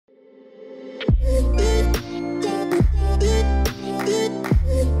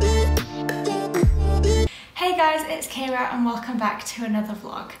guys, it's Kira and welcome back to another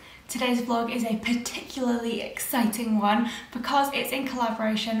vlog. Today's vlog is a particularly exciting one because it's in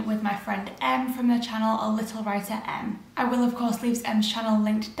collaboration with my friend Em from the channel A Little Writer Em. I will of course leave Em's channel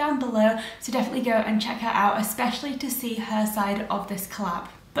linked down below, so definitely go and check her out, especially to see her side of this collab.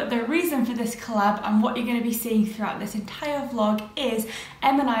 But the reason for this collab and what you're going to be seeing throughout this entire vlog is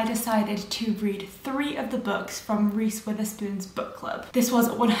Em and I decided to read 3 of the books from Reese Witherspoon's book club. This was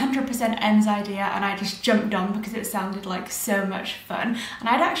 100% Em's idea and I just jumped on because it sounded like so much fun. And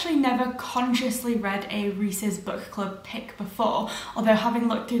I'd actually never consciously read a Reese's book club pick before, although having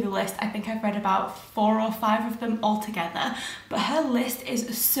looked through the list, I think I've read about 4 or 5 of them altogether. But her list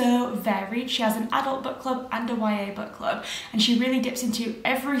is so varied. She has an adult book club and a YA book club, and she really dips into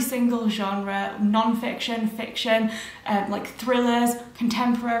every single genre, non-fiction, fiction, like thrillers,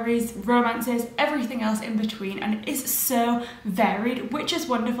 contemporaries, romances, everything else in between, and it is so varied, which is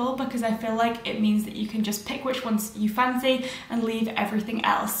wonderful because I feel like it means that you can just pick which ones you fancy and leave everything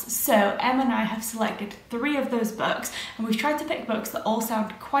else. So Em and I have selected 3 of those books, and we've tried to pick books that all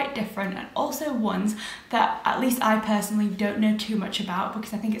sound quite different and also ones that at least I personally don't know too much about,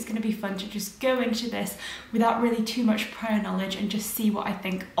 because I think it's going to be fun to just go into this without really too much prior knowledge and just see what I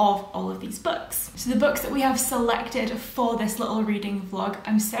think of all of these books. So the books that we have selected for this little reading vlog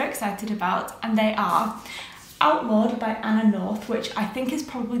I'm so excited about, and they are Outlawed by Anna North, which I think is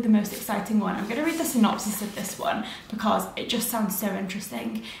probably the most exciting one. I'm going to read the synopsis of this one because it just sounds so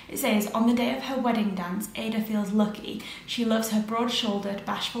interesting. It says, on the day of her wedding dance, Ada feels lucky. She loves her broad-shouldered,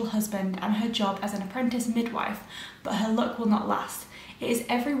 bashful husband and her job as an apprentice midwife, but her luck will not last. It is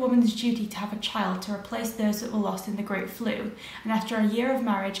every woman's duty to have a child to replace those that were lost in the Great Flu, and after a year of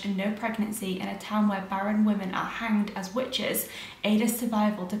marriage and no pregnancy in a town where barren women are hanged as witches, Ada's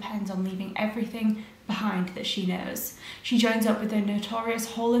survival depends on leaving everything behind that she knows. She joins up with the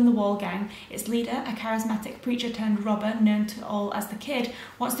notorious hole-in-the-wall gang. Its leader, a charismatic preacher-turned-robber known to all as the Kid,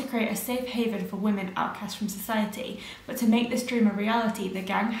 wants to create a safe haven for women outcast from society. But to make this dream a reality, the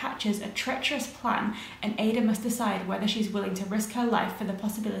gang hatches a treacherous plan, and Ada must decide whether she's willing to risk her life for the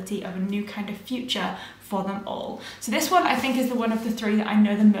possibility of a new kind of future for them all. So this one I think is the one of the 3 that I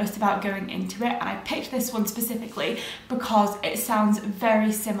know the most about going into it, and I picked this one specifically because it sounds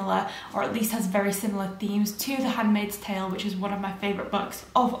very similar, or at least has very similar themes to The Handmaid's Tale, which is one of my favourite books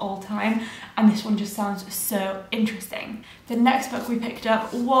of all time, and this one just sounds so interesting. The next book we picked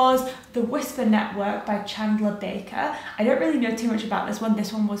up was The Whisper Network by Chandler Baker. I don't really know too much about this one.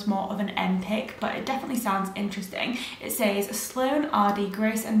 This one was more of an M pick, but it definitely sounds interesting. It says, Sloane, Ardy,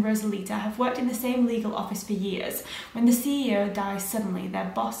 Grace and Rosalita have worked in the same legal office for years. When the CEO dies suddenly,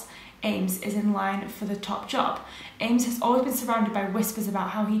 their boss Ames is in line for the top job. Ames has always been surrounded by whispers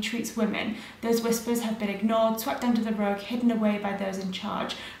about how he treats women. Those whispers have been ignored, swept under the rug, hidden away by those in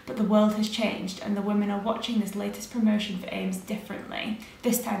charge. But the world has changed, and the women are watching this latest promotion for Ames differently.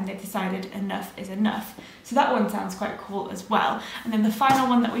 This time they've decided enough is enough. So that one sounds quite cool as well. And then the final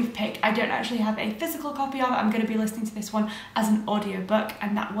one that we've picked, I don't actually have a physical copy of. I'm going to be listening to this one as an audiobook,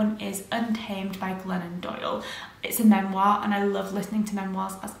 and that one is Untamed by Glennon Doyle. It's a memoir, and I love listening to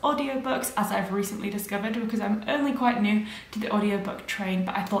memoirs as audiobooks, as I've recently discovered, because I'm only quite new to the audiobook train,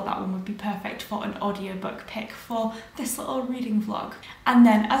 but I thought that one would be perfect for an audiobook pick for this little reading vlog. And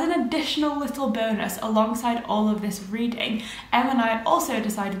then as an additional little bonus alongside all of this reading, Em and I also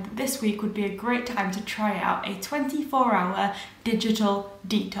decided that this week would be a great time to try out a 24-hour digital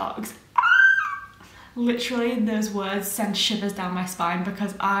detox. Literally, those words send shivers down my spine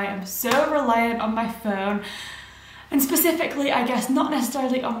because I am so reliant on my phone. And specifically, I guess, not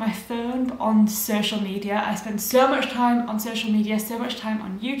necessarily on my phone, but on social media. I spend so much time on social media, so much time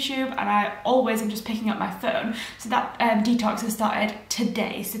on YouTube, and I always am just picking up my phone. So that detox has started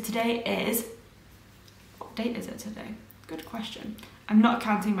today. So today is... what date is it today? Good question. I'm not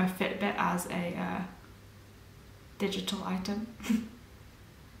counting my Fitbit as a digital item.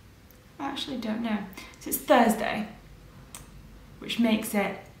 I actually don't know. So it's Thursday, which makes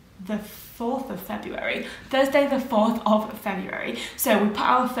it the 4th of February. Thursday the 4th of February. So we put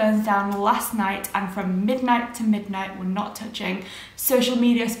our phones down last night, and from midnight to midnight we're not touching social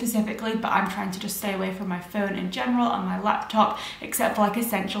media specifically, but I'm trying to just stay away from my phone in general and my laptop, except for like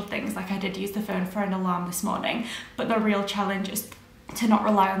essential things, like I did use the phone for an alarm this morning. But the real challenge is to not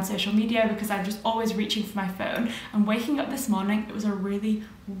rely on social media because I'm just always reaching for my phone. And waking up this morning, it was a really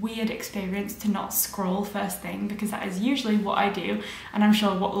weird experience to not scroll first thing, because that is usually what I do, and I'm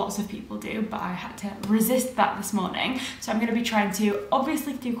sure what lots of people do, but I had to resist that this morning. So I'm going to be trying to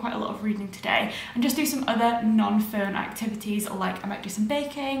obviously do quite a lot of reading today and just do some other non-phone activities, like I might do some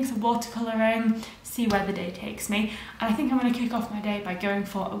baking, some watercolouring, see where the day takes me. And I think I'm going to kick off my day by going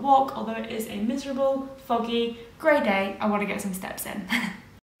for a walk. Although it is a miserable, foggy, grey day, I want to get some steps in.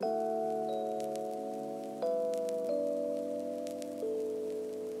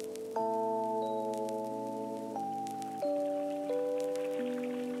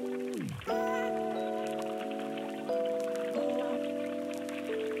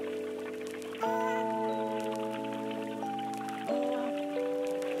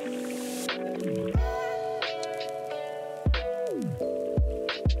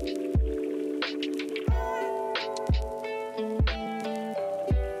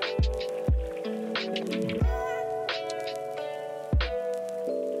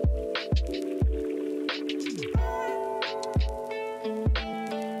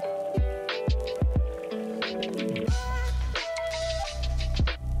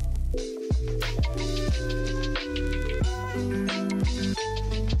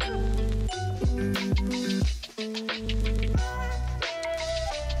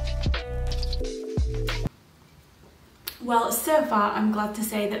 Well, so far I'm glad to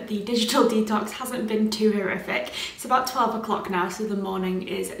say that the digital detox hasn't been too horrific. It's about 12 o'clock now, so the morning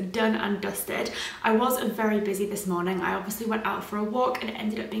is done and dusted. I was very busy this morning. I obviously went out for a walk, and it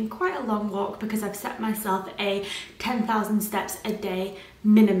ended up being quite a long walk because I've set myself a 10,000 steps a day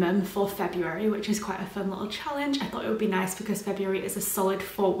minimum for February, which is quite a fun little challenge. I thought it would be nice because February is a solid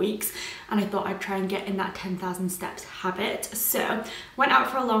 4 weeks, and I thought I'd try and get in that 10,000 steps habit. So went out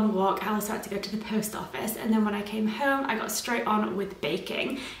for a long walk. I also had to go to the post office, and then when I came home I got straight on with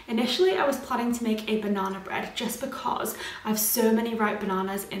baking. Initially I was planning to make a banana bread just because I have so many ripe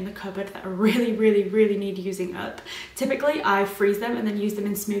bananas in the cupboard that I really need using up. Typically I freeze them and then use them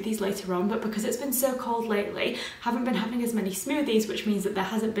in smoothies later on, but because it's been so cold lately, I haven't been having as many smoothies, which means that there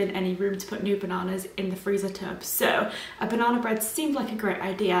hasn't been any room to put new bananas in the freezer tub. So a banana bread seemed like a great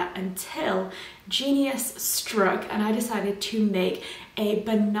idea until genius struck and I decided to make a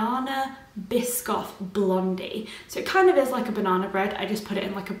banana Biscoff blondie. So it kind of is like a banana bread, I just put it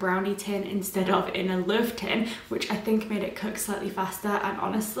in like a brownie tin instead of in a loaf tin, which I think made it cook slightly faster, and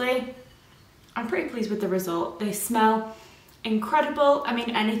honestly I'm pretty pleased with the result. They smell incredible. I mean,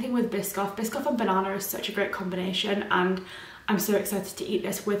 anything with Biscoff and banana is such a great combination, and I'm so excited to eat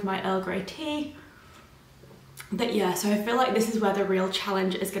this with my Earl Grey tea. But yeah, so I feel like this is where the real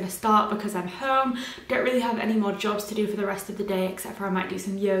challenge is going to start, because I'm home, don't really have any more jobs to do for the rest of the day, except for I might do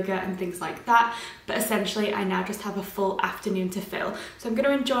some yoga and things like that. But essentially I now just have a full afternoon to fill. So I'm going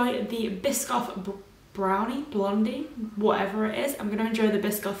to enjoy the Biscoff brownie, blondie, whatever it is. I'm going to enjoy the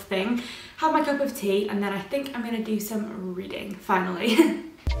Biscoff thing, have my cup of tea, and then I think I'm going to do some reading finally.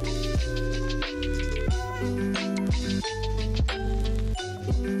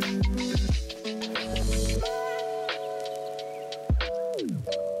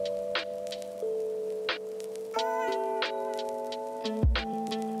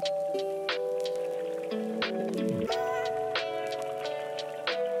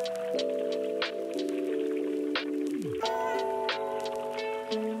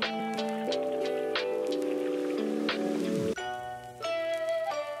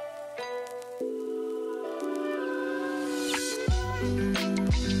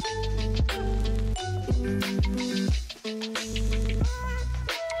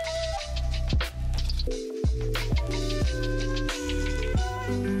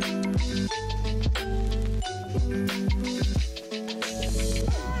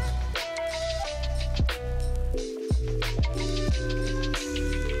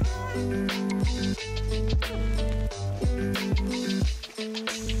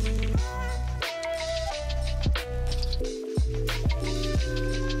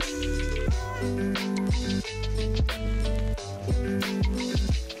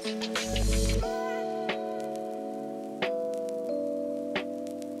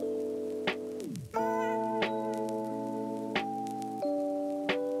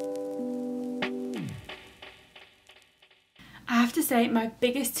 say my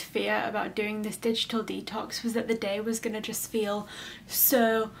biggest fear about doing this digital detox was that the day was going to just feel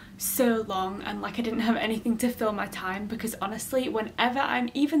so long and like I didn't have anything to fill my time, because honestly whenever I'm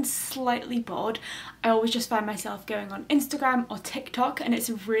even slightly bored I always just find myself going on Instagram or TikTok, and it's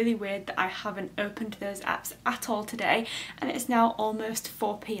really weird that I haven't opened those apps at all today, and it's now almost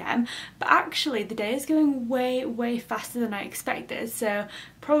 4 p.m. but actually the day is going way faster than I expected, so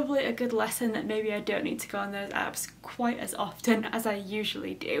probably a good lesson that maybe I don't need to go on those apps quite as often as I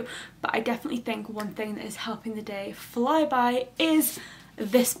usually do. But I definitely think one thing that is helping the day fly by is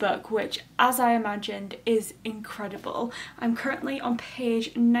this book, which as I imagined is incredible. I'm currently on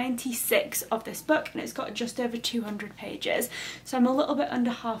page 96 of this book and it's got just over 200 pages, so I'm a little bit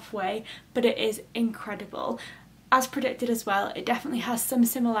under halfway, but it is incredible. As predicted as well, it definitely has some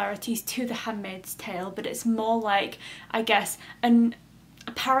similarities to The Handmaid's Tale, but it's more like, I guess,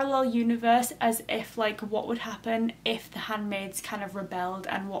 a parallel universe, as if like what would happen if the handmaids kind of rebelled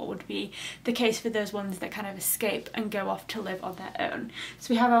and what would be the case for those ones that kind of escape and go off to live on their own.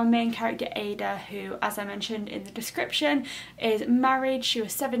 So we have our main character Ada, who, as I mentioned in the description, is married. She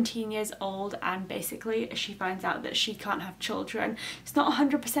was 17 years old and basically she finds out that she can't have children. It's not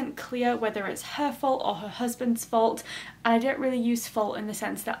 100% clear whether it's her fault or her husband's fault, and I don't really use fault in the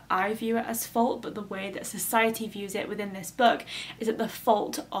sense that I view it as fault, but the way that society views it within this book is that the fault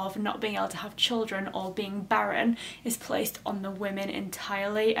of not being able to have children or being barren is placed on the women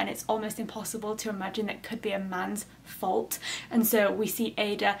entirely, and it's almost impossible to imagine that it could be a man's fault. And so we see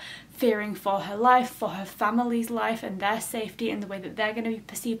Ada fearing for her life, for her family's life and their safety and the way that they're going to be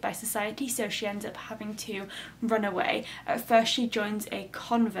perceived by society, so she ends up having to run away. At first she joins a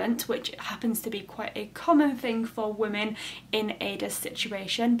convent, which happens to be quite a common thing for women in Ada's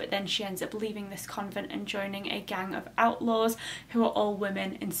situation, but then she ends up leaving this convent and joining a gang of outlaws who are all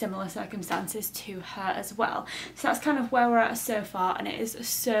women in similar circumstances to her as well. So that's kind of where we're at so far, and it is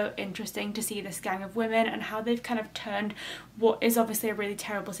so interesting to see this gang of women and how they've kind of turned what is obviously a really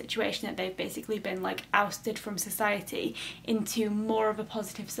terrible situation, that they've basically been like ousted from society, into more of a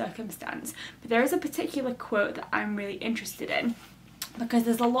positive circumstance. But there is a particular quote that I'm really interested in, because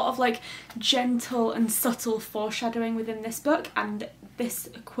there's a lot of like gentle and subtle foreshadowing within this book, and this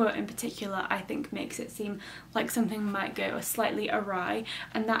quote in particular I think makes it seem like something might go slightly awry,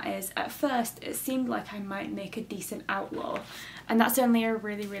 and that is, "At first it seemed like I might make a decent outlaw." And that's only a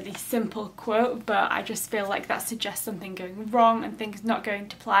really simple quote, but I just feel like that suggests something going wrong and things not going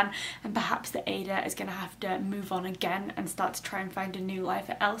to plan, and perhaps that Ada is going to have to move on again and start to try and find a new life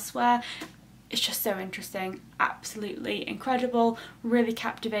elsewhere. It's just so interesting, absolutely incredible, really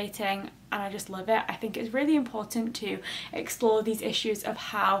captivating, and I just love it. I think it's really important to explore these issues of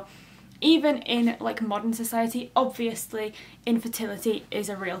how even in like modern society, obviously infertility is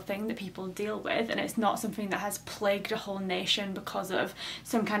a real thing that people deal with, and it's not something that has plagued a whole nation because of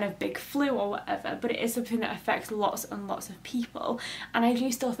some kind of big flu or whatever, but it is something that affects lots and lots of people. And I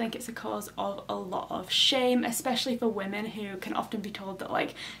do still think it's a cause of a lot of shame, especially for women who can often be told that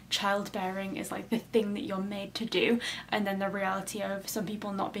like childbearing is like the thing that you're made to do, and then the reality of some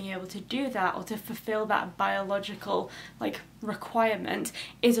people not being able to do that or to fulfill that biological like requirement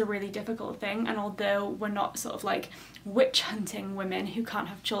is a really difficult thing. And although we're not sort of like witch hunting women who can't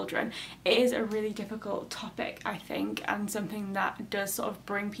have children, it is a really difficult topic, I think, and something that does sort of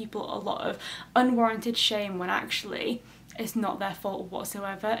bring people a lot of unwarranted shame when actually it's not their fault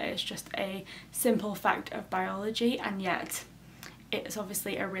whatsoever. It's just a simple fact of biology, and yet it's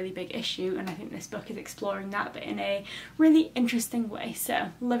obviously a really big issue, and I think this book is exploring that, but in a really interesting way.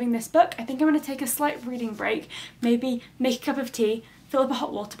 So, loving this book. I think I'm going to take a slight reading break, maybe make a cup of tea, fill up a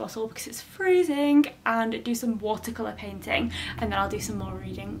hot water bottle because it's freezing, and do some watercolour painting, and then I'll do some more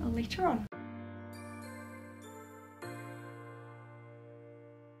reading later on.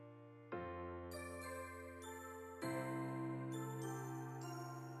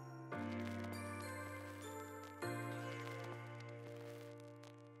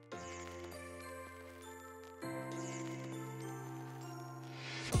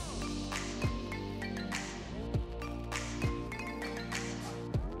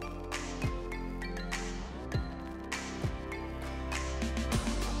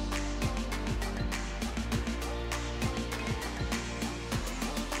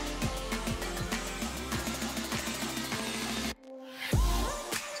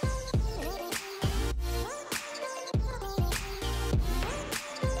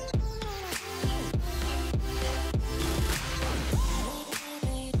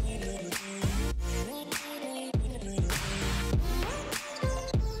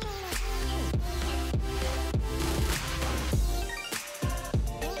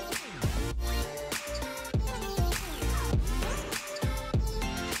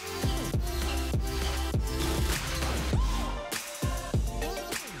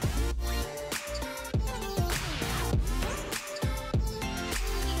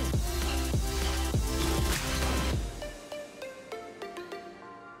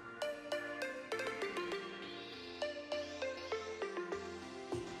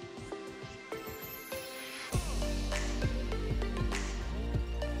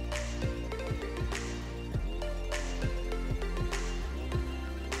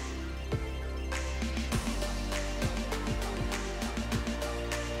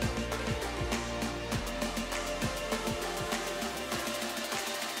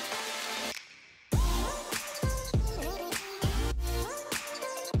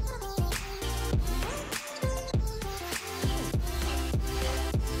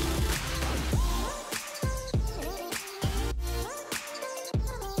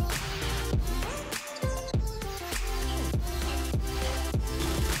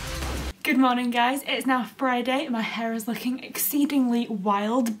 Good morning guys, it's now Friday. My hair is looking exceedingly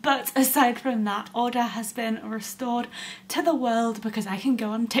wild, but aside from that, order has been restored to the world because I can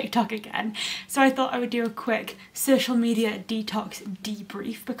go on TikTok again. So I thought I would do a quick social media detox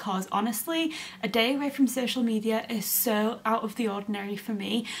debrief because honestly, a day away from social media is so out of the ordinary for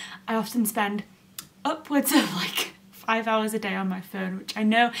me. I often spend upwards of 5 hours a day on my phone, which I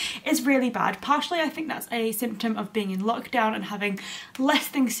know is really bad. Partially I think that's a symptom of being in lockdown and having less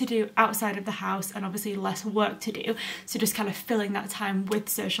things to do outside of the house and obviously less work to do, so just kind of filling that time with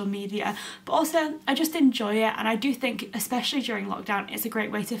social media. But also I just enjoy it, and I do think especially during lockdown it's a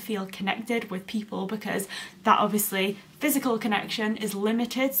great way to feel connected with people because that obviously physical connection is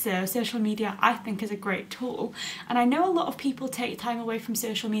limited, so social media I think is a great tool. And I know a lot of people take time away from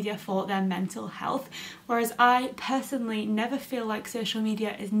social media for their mental health, whereas I personally never feel like social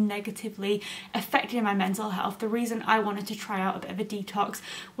media is negatively affecting my mental health. The reason I wanted to try out a bit of a detox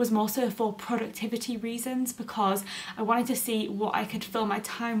was more so for productivity reasons, because I wanted to see what I could fill my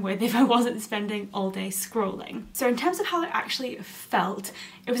time with if I wasn't spending all day scrolling. So in terms of how it actually felt,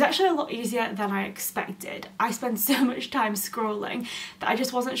 it was actually a lot easier than I expected. I spent so much time scrolling that I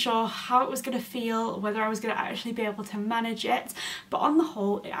just wasn't sure how it was going to feel, whether I was going to actually be able to manage it, but on the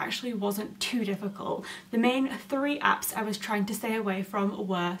whole it actually wasn't too difficult. The main three apps I was trying to stay away from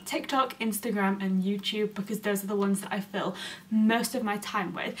were TikTok, Instagram and YouTube, because those are the ones that I fill most of my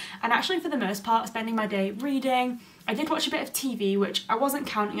time with, and actually for the most part spending my day reading. I did watch a bit of TV, which I wasn't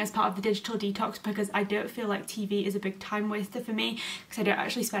counting as part of the digital detox because I don't feel like TV is a big time waster for me, because I don't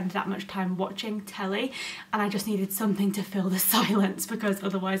actually spend that much time watching telly, and I just needed something to fill the silence because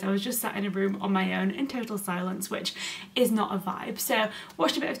otherwise I was just sat in a room on my own in total silence, which is not a vibe. So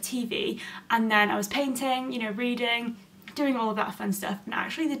watched a bit of TV and then I was painting, reading, doing all of that fun stuff, and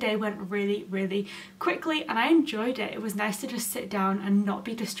actually the day went really quickly and I enjoyed it. It was nice to just sit down and not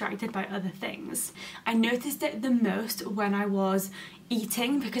be distracted by other things. I noticed it the most when I was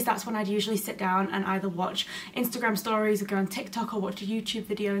eating, because that's when I'd usually sit down and either watch Instagram stories or go on TikTok or watch a YouTube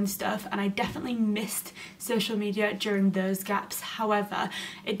video and stuff, and I definitely missed social media during those gaps. However,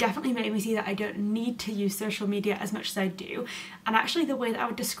 it definitely made me see that I don't need to use social media as much as I do, and actually the way that I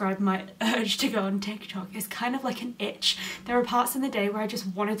would describe my urge to go on TikTok is kind of like an itch. There were parts in the day where I just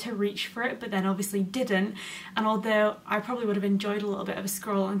wanted to reach for it but then obviously didn't, and although I probably would have enjoyed a little bit of a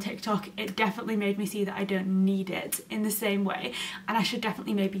scroll on TikTok, it definitely made me see that I don't need it in the same way, and I should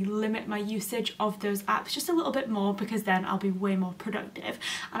definitely maybe limit my usage of those apps just a little bit more, because then I'll be way more productive.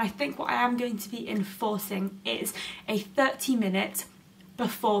 And I think what I am going to be enforcing is a 30-minute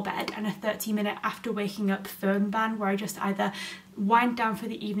before bed and a 30-minute after waking up phone ban, where I just either wind down for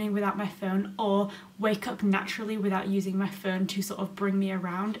the evening without my phone or wake up naturally without using my phone to sort of bring me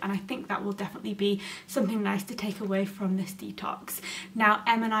around, and I think that will definitely be something nice to take away from this detox. Now,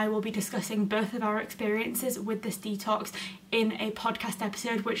 Em and I will be discussing both of our experiences with this detox in a podcast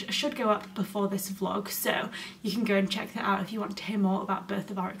episode which should go up before this vlog, so you can go and check that out if you want to hear more about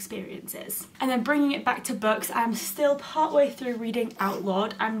both of our experiences. And then bringing it back to books, I'm still partway through reading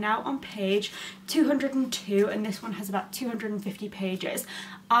Outlawed. I'm now on page 202 and this one has about 250 pages.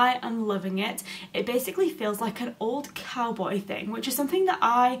 I am loving it. It basically feels like an old cowboy thing, which is something that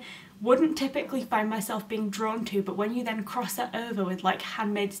I wouldn't typically find myself being drawn to, but when you then cross that over with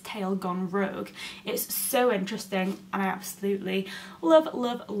Handmaid's Tale gone rogue, it's so interesting and I absolutely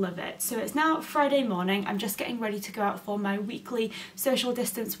love it. So it's now Friday morning. I'm just getting ready to go out for my weekly social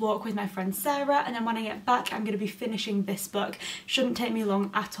distance walk with my friend Sarah, and then when I get back I'm going to be finishing this book. Shouldn't take me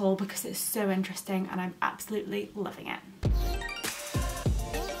long at all because it's so interesting and I'm absolutely loving it.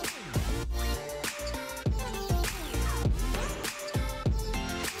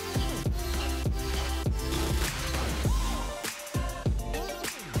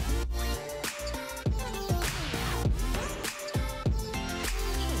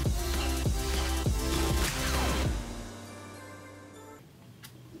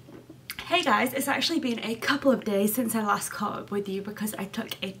 Hey guys, it's actually been a couple of days since I last caught up with you because I took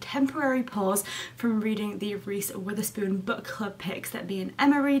a temporary pause from reading the Reese Witherspoon book club picks that me and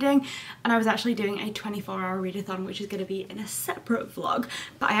Emma are reading, and I was actually doing a 24-hour readathon which is going to be in a separate vlog.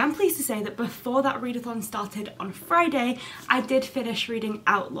 But I am pleased to say that before that readathon started on Friday, I did finish reading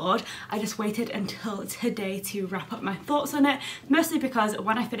Outlawed. I just waited until today to wrap up my thoughts on it, mostly because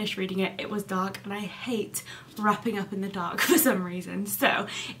when I finished reading it, it was dark and I hate wrapping up in the dark for some reason. So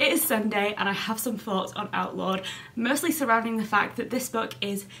it is Sunday and I have some thoughts on Outlawed, mostly surrounding the fact that this book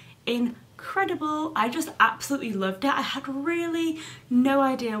is incredible. I just absolutely loved it. I had really no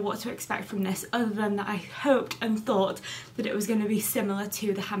idea what to expect from this, other than that I hoped and thought that it was going to be similar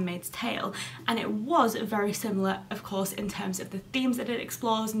to The Handmaid's Tale, and it was very similar, of course, in terms of the themes that it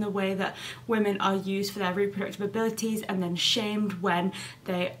explores and the way that women are used for their reproductive abilities and then shamed when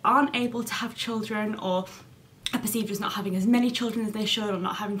they aren't able to have children, or are perceived as not having as many children as they should, or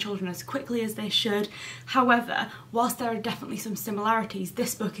not having children as quickly as they should. However, whilst there are definitely some similarities,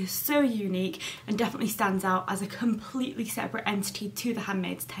 this book is so unique and definitely stands out as a completely separate entity to The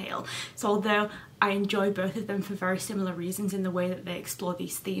Handmaid's Tale. So although I enjoy both of them for very similar reasons in the way that they explore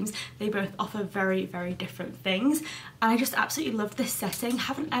these themes, they both offer very, very different things. And I just absolutely love this setting.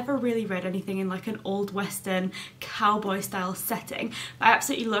 Haven't ever really read anything in like an old Western cowboy style setting, but I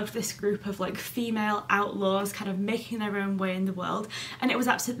absolutely loved this group of like female outlaws kind of making their own way in the world, and it was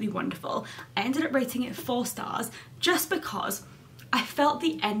absolutely wonderful. I ended up rating it 4 stars just because I felt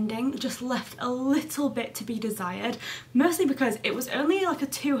the ending just left a little bit to be desired, mostly because it was only like a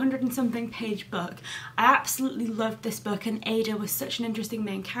 200 and something page book. I absolutely loved this book, and Ada was such an interesting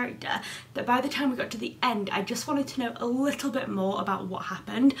main character that by the time we got to the end I just wanted to know a little bit more about what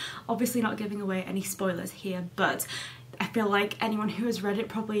happened. Obviously not giving away any spoilers here, but I feel like anyone who has read it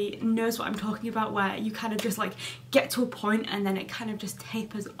probably knows what I'm talking about, where you kind of just like get to a point and then it kind of just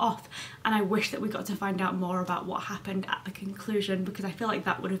tapers off, and I wish that we got to find out more about what happened at the conclusion, because I feel like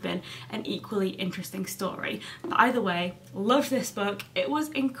that would have been an equally interesting story. But either way, loved this book. It was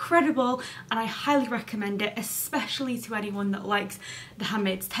incredible and I highly recommend it, especially to anyone that likes The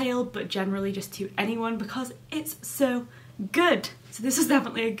Handmaid's Tale, but generally just to anyone, because it's so good. So this was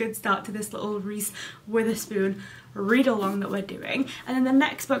definitely a good start to this little Reese Witherspoon read along that we're doing. And then the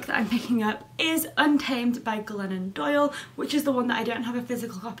next book that I'm picking up is Untamed by Glennon Doyle, which is the one that I don't have a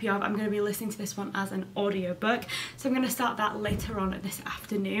physical copy of. I'm going to be listening to this one as an audiobook, so I'm going to start that later on this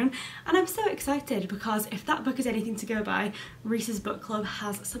afternoon. And I'm so excited because if that book is anything to go by, Reese's Book Club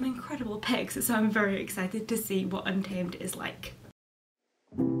has some incredible picks, so I'm very excited to see what Untamed is like.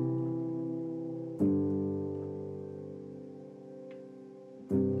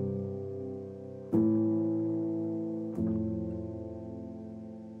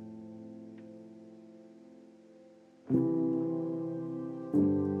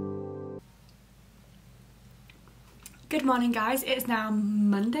 Good morning guys, it's now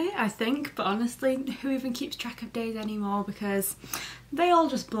Monday I think, but honestly who even keeps track of days anymore, because they all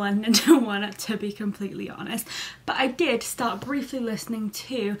just blend into one, to be completely honest. But I did start briefly listening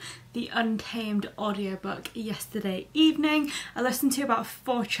to the Untamed audiobook yesterday evening. I listened to about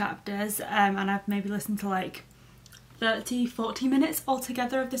 4 chapters and I've maybe listened to like 30-40 minutes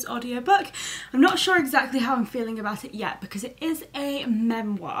altogether of this audiobook. I'm not sure exactly how I'm feeling about it yet, because it is a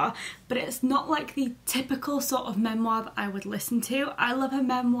memoir, but it's not like the typical sort of memoir that I would listen to. I love a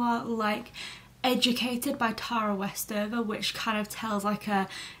memoir like Educated by Tara Westover, which kind of tells like a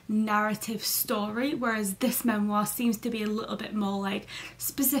narrative story, whereas this memoir seems to be a little bit more like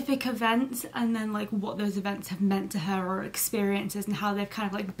specific events and then like what those events have meant to her, or experiences, and how they've kind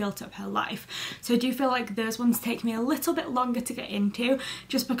of like built up her life. So I do feel like those ones take me a little bit longer to get into,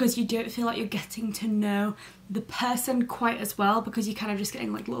 just because you don't feel like you're getting to know the person quite as well, because you're kind of just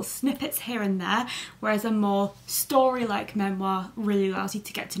getting like little snippets here and there, whereas a more story-like memoir really allows you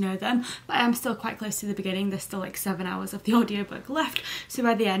to get to know them. But I am still quite close to the beginning. There's still like 7 hours of the audiobook left, so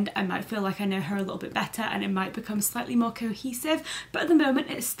by the end I might feel like I know her a little bit better and it might become slightly more cohesive, but at the moment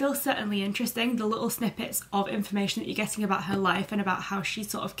it's still certainly interesting. The little snippets of information that you're getting about her life and about how she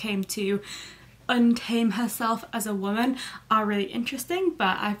sort of came to untame herself as a woman are really interesting,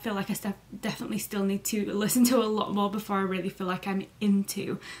 but I feel like I definitely still need to listen to a lot more before I really feel like I'm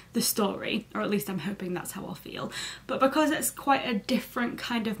into the story, or at least I'm hoping that's how I'll feel. But because it's quite a different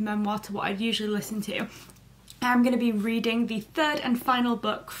kind of memoir to what I'd usually listen to, I'm going to be reading the 3rd and final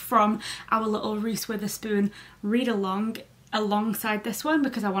book from our little Reese Witherspoon read along alongside this one,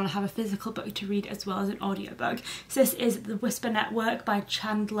 because I want to have a physical book to read as well as an audiobook. So this is The Whisper Network by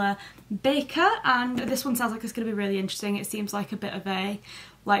Chandler Baker, and this one sounds like it's going to be really interesting. It seems like a bit of a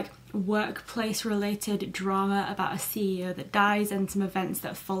like workplace related drama about a CEO that dies and some events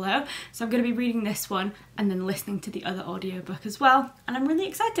that follow. So I'm going to be reading this one and then listening to the other audiobook as well, and I'm really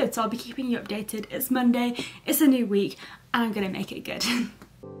excited, so I'll be keeping you updated. It's Monday, it's a new week, and I'm going to make it good.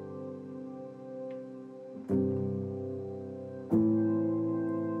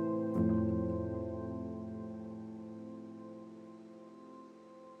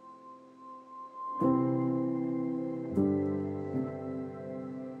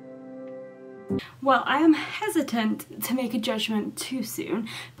 Well, I am hesitant to make a judgment too soon,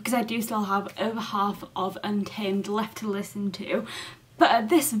 because I do still have over half of Untamed left to listen to, But at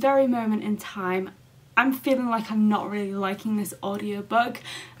this very moment in time, I'm feeling like I'm not really liking this audiobook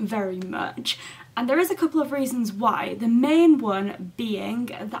very much. And there is a couple of reasons why. The main one being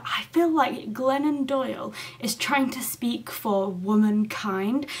that I feel like Glennon Doyle is trying to speak for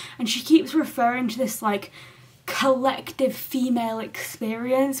womankind, and she keeps referring to this like collective female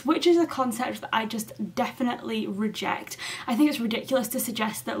experience, which is a concept that I just definitely reject. I think it's ridiculous to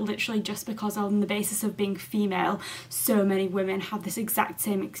suggest that literally just because on the basis of being female, so many women have this exact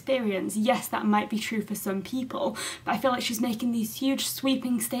same experience. Yes, that might be true for some people, but I feel like she's making these huge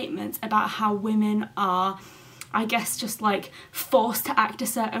sweeping statements about how women are, I guess, just like forced to act a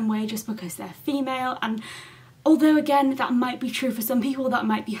certain way just because they're female. And although again, that might be true for some people, that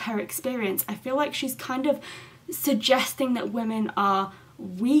might be her experience, I feel like she's kind of suggesting that women are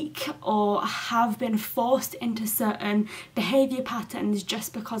weak or have been forced into certain behaviour patterns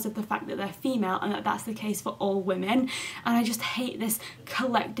just because of the fact that they're female, and that that's the case for all women. And I just hate this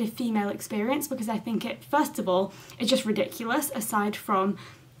collective female experience because I think it, first of all, it's just ridiculous. Aside from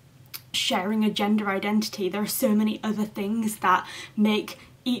sharing a gender identity, there are so many other things that make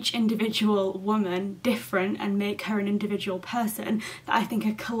each individual woman different and make her an individual person, that I think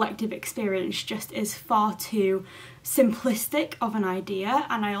a collective experience just is far too simplistic of an idea.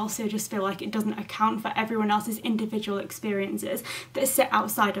 And I also just feel like it doesn't account for everyone else's individual experiences that sit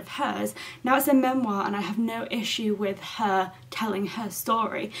outside of hers. Now, it's a memoir and I have no issue with her telling her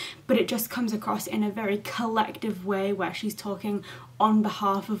story, but it just comes across in a very collective way where she's talking on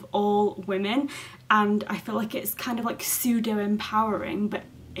behalf of all women, and I feel like it's kind of like pseudo empowering, but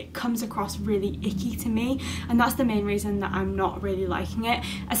it comes across really icky to me, and that's the main reason that I'm not really liking it,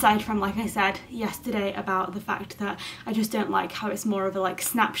 aside from, like I said yesterday, about the fact that I just don't like how it's more of a like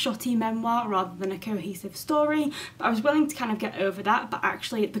snapshotty memoir rather than a cohesive story. But I was willing to kind of get over that, but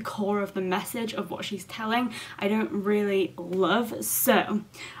actually at the core of the message of what she's telling, I don't really love. So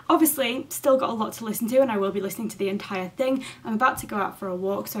obviously still got a lot to listen to, and I will be listening to the entire thing. I'm about to go out for a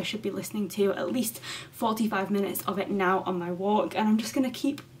walk, so I should be listening to at least 45 minutes of it now on my walk, and I'm just going to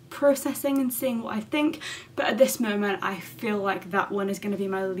keep processing and seeing what I think. But at this moment I feel like that one is going to be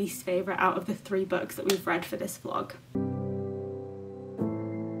my least favourite out of the 3 books that we've read for this vlog.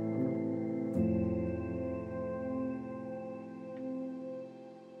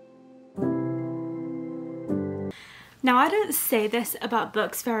 Now, I don't say this about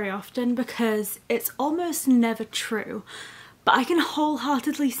books very often because it's almost never true, but I can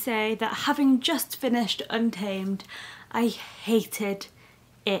wholeheartedly say that having just finished Untamed, I hated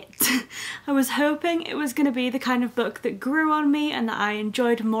it. I was hoping it was going to be the kind of book that grew on me and that I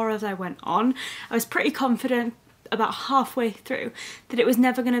enjoyed more as I went on. I was pretty confident about halfway through that it was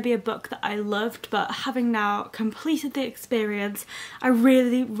never going to be a book that I loved, but having now completed the experience, I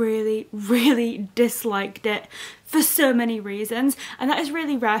really disliked it for so many reasons. And that is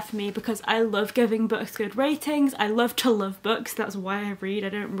really rare for me because I love giving books good ratings. I love to love books. That's why I read. I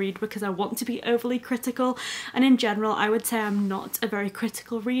don't read because I want to be overly critical, and in general I would say I'm not a very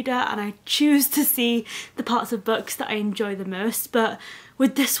critical reader, and I choose to see the parts of books that I enjoy the most. But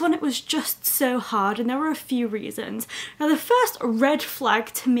with this one, it was just so hard, and there were a few reasons. Now, the first red flag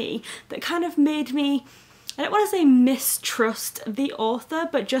to me that kind of made me, I don't want to say mistrust the author,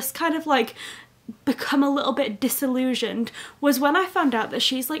 but just kind of like become a little bit disillusioned, was when I found out that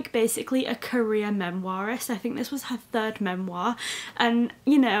she's like basically a career memoirist. I think this was her 3rd memoir, and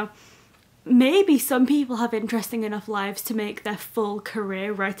you know, maybe some people have interesting enough lives to make their full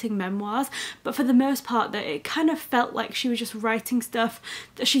career writing memoirs, but for the most part that it kind of felt like she was just writing stuff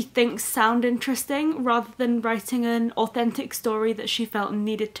that she thinks sound interesting rather than writing an authentic story that she felt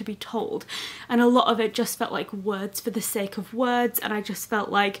needed to be told. And a lot of it just felt like words for the sake of words, and I just felt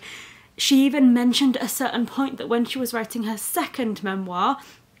like she even mentioned at a certain point that when she was writing her 2nd memoir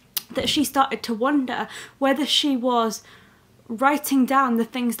that she started to wonder whether she was writing down the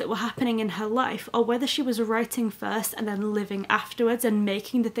things that were happening in her life, or whether she was writing first and then living afterwards and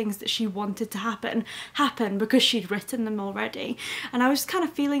making the things that she wanted to happen because she'd written them already. And I was kind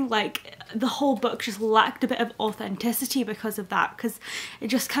of feeling like the whole book just lacked a bit of authenticity because of that, because it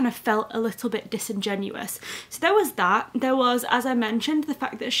just kind of felt a little bit disingenuous. So there was that. There was, as I mentioned, the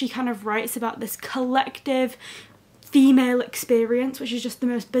fact that she kind of writes about this collective female experience, which is just the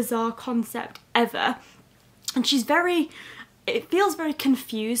most bizarre concept ever. And she's it feels very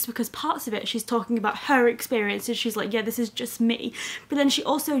confused because parts of it she's talking about her experiences, she's like, yeah, this is just me, but then she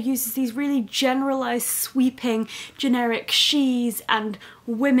also uses these really generalized, sweeping, generic she's and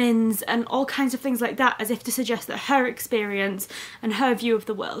women's and all kinds of things like that, as if to suggest that her experience and her view of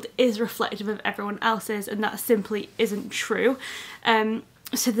the world is reflective of everyone else's, and that simply isn't true.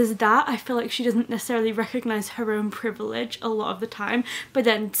 So there's that. I feel like she doesn't necessarily recognise her own privilege a lot of the time, but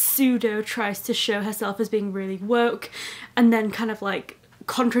then pseudo tries to show herself as being really woke, and then kind of like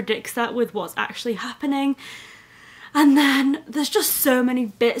contradicts that with what's actually happening. And then there's just so many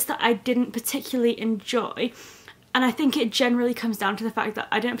bits that I didn't particularly enjoy, and I think it generally comes down to the fact that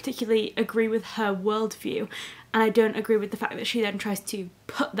I don't particularly agree with her worldview, and I don't agree with the fact that she then tries to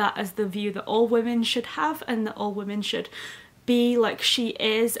put that as the view that all women should have, and that all women should be like she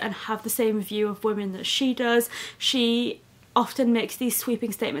is and have the same view of women that she does. She often makes these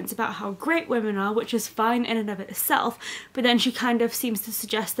sweeping statements about how great women are, which is fine in and of itself, but then she kind of seems to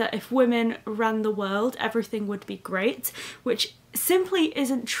suggest that if women ran the world, everything would be great, which simply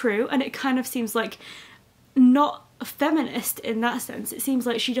isn't true, and it kind of seems like not feminist in that sense. It seems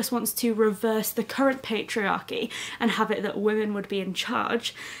like she just wants to reverse the current patriarchy and have it that women would be in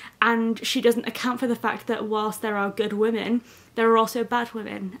charge, and she doesn't account for the fact that whilst there are good women, there are also bad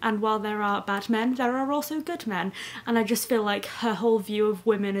women, and while there are bad men, there are also good men. And I just feel like her whole view of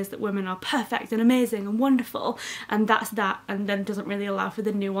women is that women are perfect and amazing and wonderful, and that's that, and then doesn't really allow for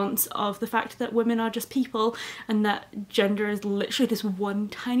the nuance of the fact that women are just people, and that gender is literally just one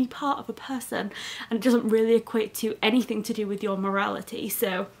tiny part of a person, and it doesn't really equate to anything to do with your morality.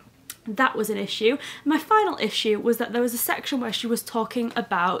 So that was an issue. My final issue was that there was a section where she was talking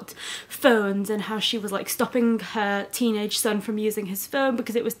about phones and how she was like stopping her teenage son from using his phone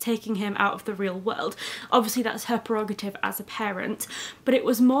because it was taking him out of the real world. Obviously that's her prerogative as a parent, but it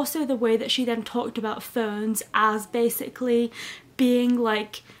was more so the way that she then talked about phones as basically being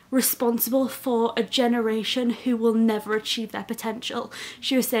like responsible for a generation who will never achieve their potential.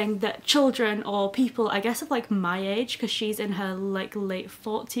 She was saying that children, or people I guess of like my age, because she's in her like late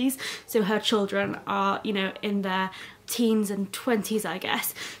 40s, so her children are, you know, in their teens and 20s I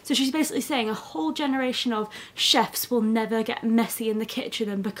guess. So she's basically saying a whole generation of chefs will never get messy in the kitchen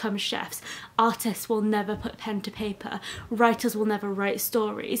and become chefs, artists will never put pen to paper, writers will never write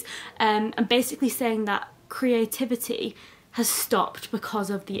stories, and basically saying that creativity has stopped because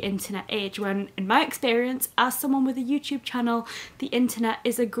of the internet age, when in my experience as someone with a YouTube channel, the internet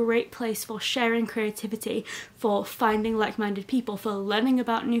is a great place for sharing creativity, for finding like-minded people, for learning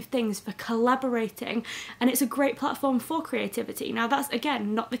about new things, for collaborating, and it's a great platform for creativity. Now that's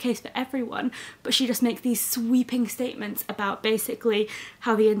again not the case for everyone, but she just makes these sweeping statements about basically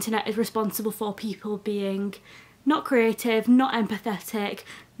how the internet is responsible for people being not creative, not empathetic,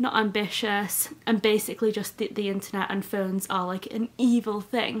 not ambitious, and basically just the internet and phones are like an evil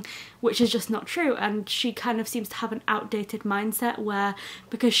thing, which is just not true. And she kind of seems to have an outdated mindset where,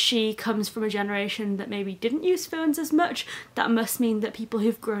 because she comes from a generation that maybe didn't use phones as much, that must mean that people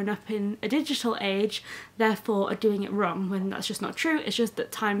who've grown up in a digital age therefore are doing it wrong, when that's just not true. It's just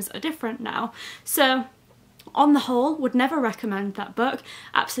that times are different now. So on the whole, would never recommend that book.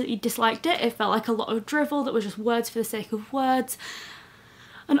 Absolutely disliked it. It felt like a lot of drivel that was just words for the sake of words.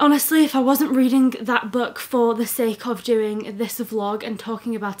 And honestly, if I wasn't reading that book for the sake of doing this vlog and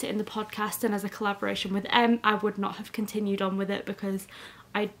talking about it in the podcast and as a collaboration with Em, I would not have continued on with it because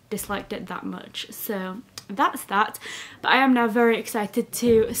I disliked it that much. So that's that. But I am now very excited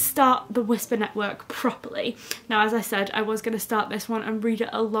to start the Whisper Network properly. Now, as I said, I was going to start this one and read it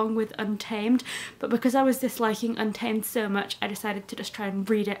along with Untamed, but because I was disliking Untamed so much, I decided to just try and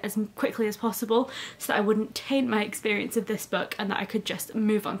read it as quickly as possible so that I wouldn't taint my experience of this book and that I could just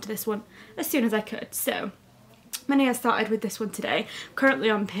move on to this one as soon as I could. So I'm gonna get started with this one today. I'm currently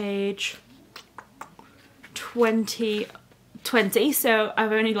on page 20, so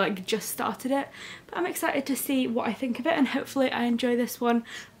I've only like just started it, but I'm excited to see what I think of it, and hopefully I enjoy this one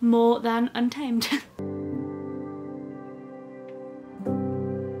more than Untamed.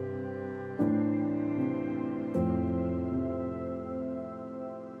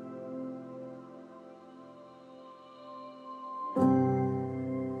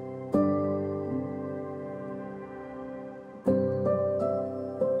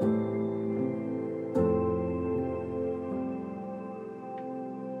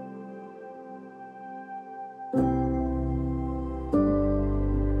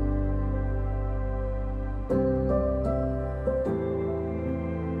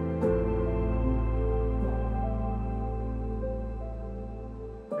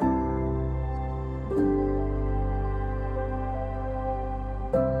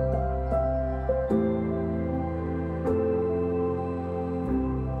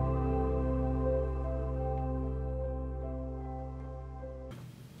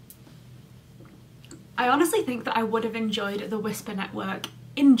 I honestly think that I would have enjoyed the Whisper Network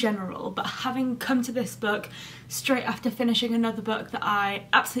in general, but having come to this book straight after finishing another book that I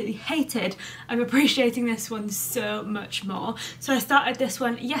absolutely hated, I'm appreciating this one so much more. So I started this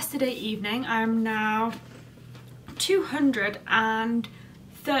one yesterday evening. I'm now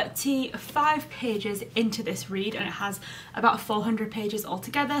 235 pages into this read, and it has about 400 pages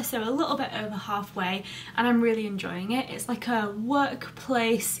altogether, so a little bit over halfway, and I'm really enjoying it. It's like a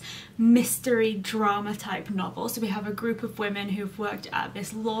workplace mystery drama type novel. So we have a group of women who've worked at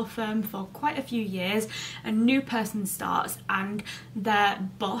this law firm for quite a few years. A new person starts, and their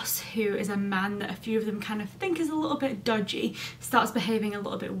boss, who is a man that a few of them kind of think is a little bit dodgy, starts behaving a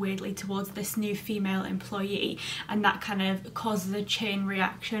little bit weirdly towards this new female employee, and that kind of causes a chain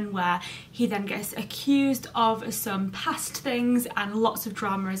reaction where he then gets accused of some past things, and lots of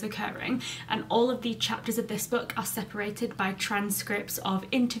drama is occurring. And all of the chapters of this book are separated by transcripts of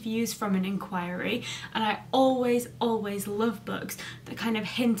interviews from an inquiry, and I always love books that kind of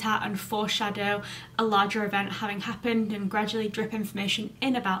hint at and foreshadow a larger event having happened and gradually drip information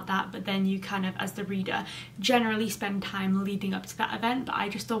in about that, but then you kind of, as the reader, generally spend time leading up to that event. But I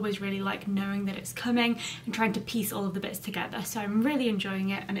just always really like knowing that it's coming and trying to piece all of the bits together. So I'm really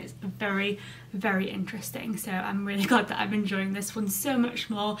enjoying it, and it's very interesting. So I'm really glad that I'm enjoying this one so much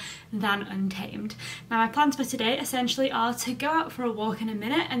more than Untamed. Now my plans for today essentially are to go out for a walk in a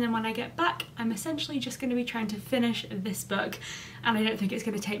minute, and then when I get back I'm essentially just going to be trying to finish this book, and I don't think it's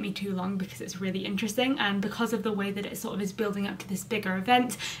going to take me too long because it's really interesting, and because of the way that it sort of is building up to this bigger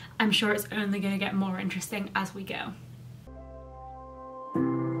event, I'm sure it's only going to get more interesting as we go.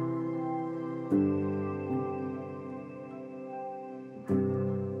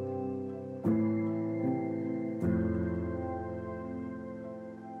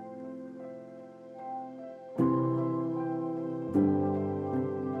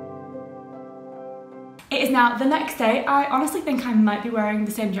 It is now the next day. I honestly think I might be wearing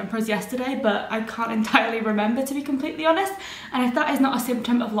the same jumper as yesterday, but I can't entirely remember, to be completely honest. And if that is not a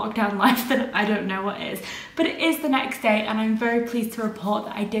symptom of lockdown life, then I don't know what is. But it is the next day, and I'm very pleased to report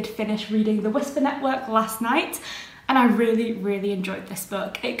that I did finish reading The Whisper Network last night. And I really enjoyed this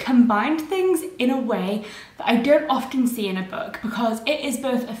book. It combined things in a way that I don't often see in a book, because it is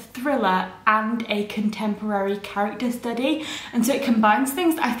both a thriller and a contemporary character study, and so it combines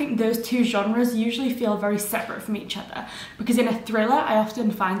things that I think those two genres usually feel very separate from each other. Because in a thriller I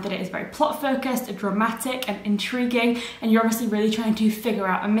often find that it is very plot focused, dramatic and intriguing, and you're obviously really trying to figure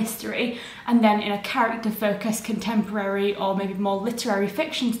out a mystery. And then in a character focused contemporary or maybe more literary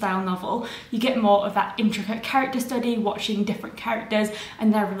fiction style novel, you get more of that intricate character study, watching different characters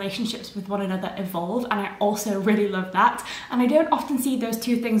and their relationships with one another evolve, and I also really love that. And I don't often see those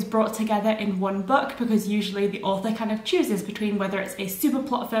two things brought together in one book, because usually the author kind of chooses between whether it's a super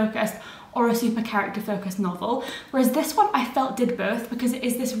plot focused or a super character focused novel, whereas this one I felt did both, because it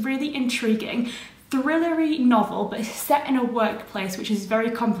is this really intriguing thrillery novel, but it's set in a workplace which is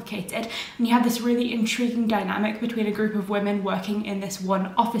very complicated, and you have this really intriguing dynamic between a group of women working in this one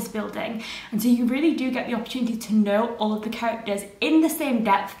office building, and so you really do get the opportunity to know all of the characters in the same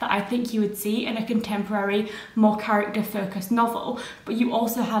depth that I think you would see in a contemporary, more character focused novel, but you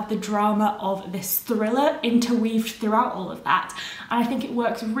also have the drama of this thriller interweaved throughout all of that. And I think it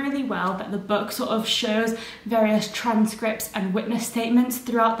works really well that the book sort of shows various transcripts and witness statements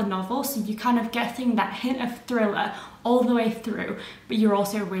throughout the novel, so you kind of getting that hint of thriller all the way through, but you're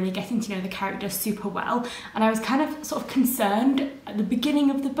also really getting to know the characters super well. And I was kind of sort of concerned at the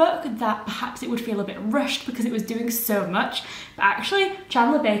beginning of the book that perhaps it would feel a bit rushed because it was doing so much, but actually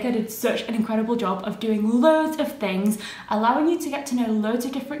Chandler Baker did such an incredible job of doing loads of things, allowing you to get to know loads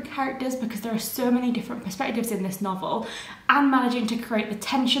of different characters, because there are so many different perspectives in this novel, and managing to create the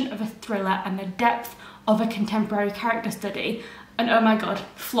tension of a thriller and the depth of a contemporary character study. And oh my god,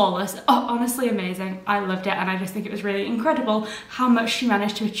 flawless. Oh, honestly amazing. I loved it, and I just think it was really incredible how much she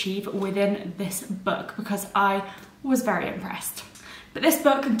managed to achieve within this book, because I was very impressed. But this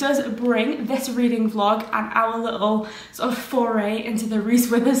book does bring this reading vlog and our little sort of foray into the Reese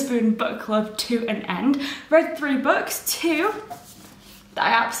Witherspoon book club to an end. Read 3 books, 2 that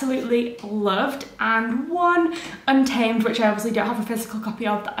I absolutely loved, and 1, Untamed, which I obviously don't have a physical copy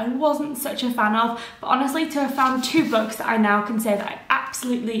of, that I wasn't such a fan of. But honestly, to have found 2 books that I now can say that I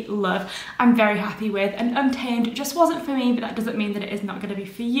absolutely love, I'm very happy with. And Untamed just wasn't for me, but that doesn't mean that it is not going to be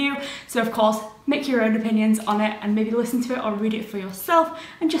for you. So of course, make your own opinions on it and maybe listen to it or read it for yourself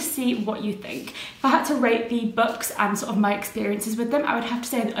and just see what you think. If I had to rate the books and sort of my experiences with them, I would have to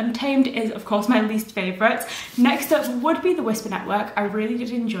say that Untamed is of course my least favourite. Next up would be The Whisper Network. I really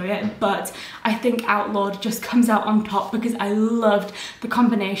did enjoy it, but I think Outlawed just comes out on top because I loved the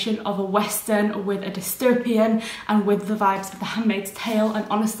combination of a Western with a dystopian and with the vibes of The Handmaid's Tale, and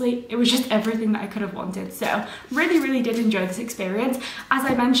honestly it was just everything that I could have wanted. So really did enjoy this experience. As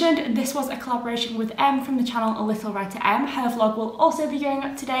I mentioned, this was a collaboration with Em from the channel A Little Writer Em. Her vlog will also be going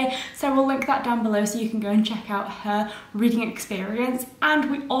up today, so we'll link that down below so you can go and check out her reading experience. And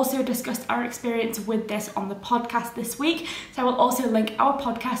we also discussed our experience with this on the podcast this week, so I will also link our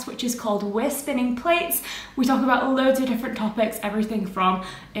podcast, which is called We're Spinning Plates. We talk about loads of different topics, everything from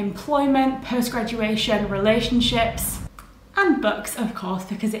employment, post-graduation, relationships, and books, of course,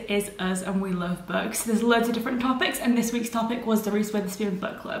 because it is us and we love books. There's loads of different topics, and this week's topic was the Reese Witherspoon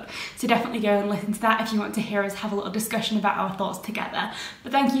Book Club. So definitely go and listen to that if you want to hear us have a little discussion about our thoughts together.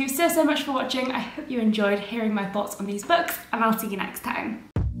 But thank you so much for watching. I hope you enjoyed hearing my thoughts on these books, and I'll see you next time.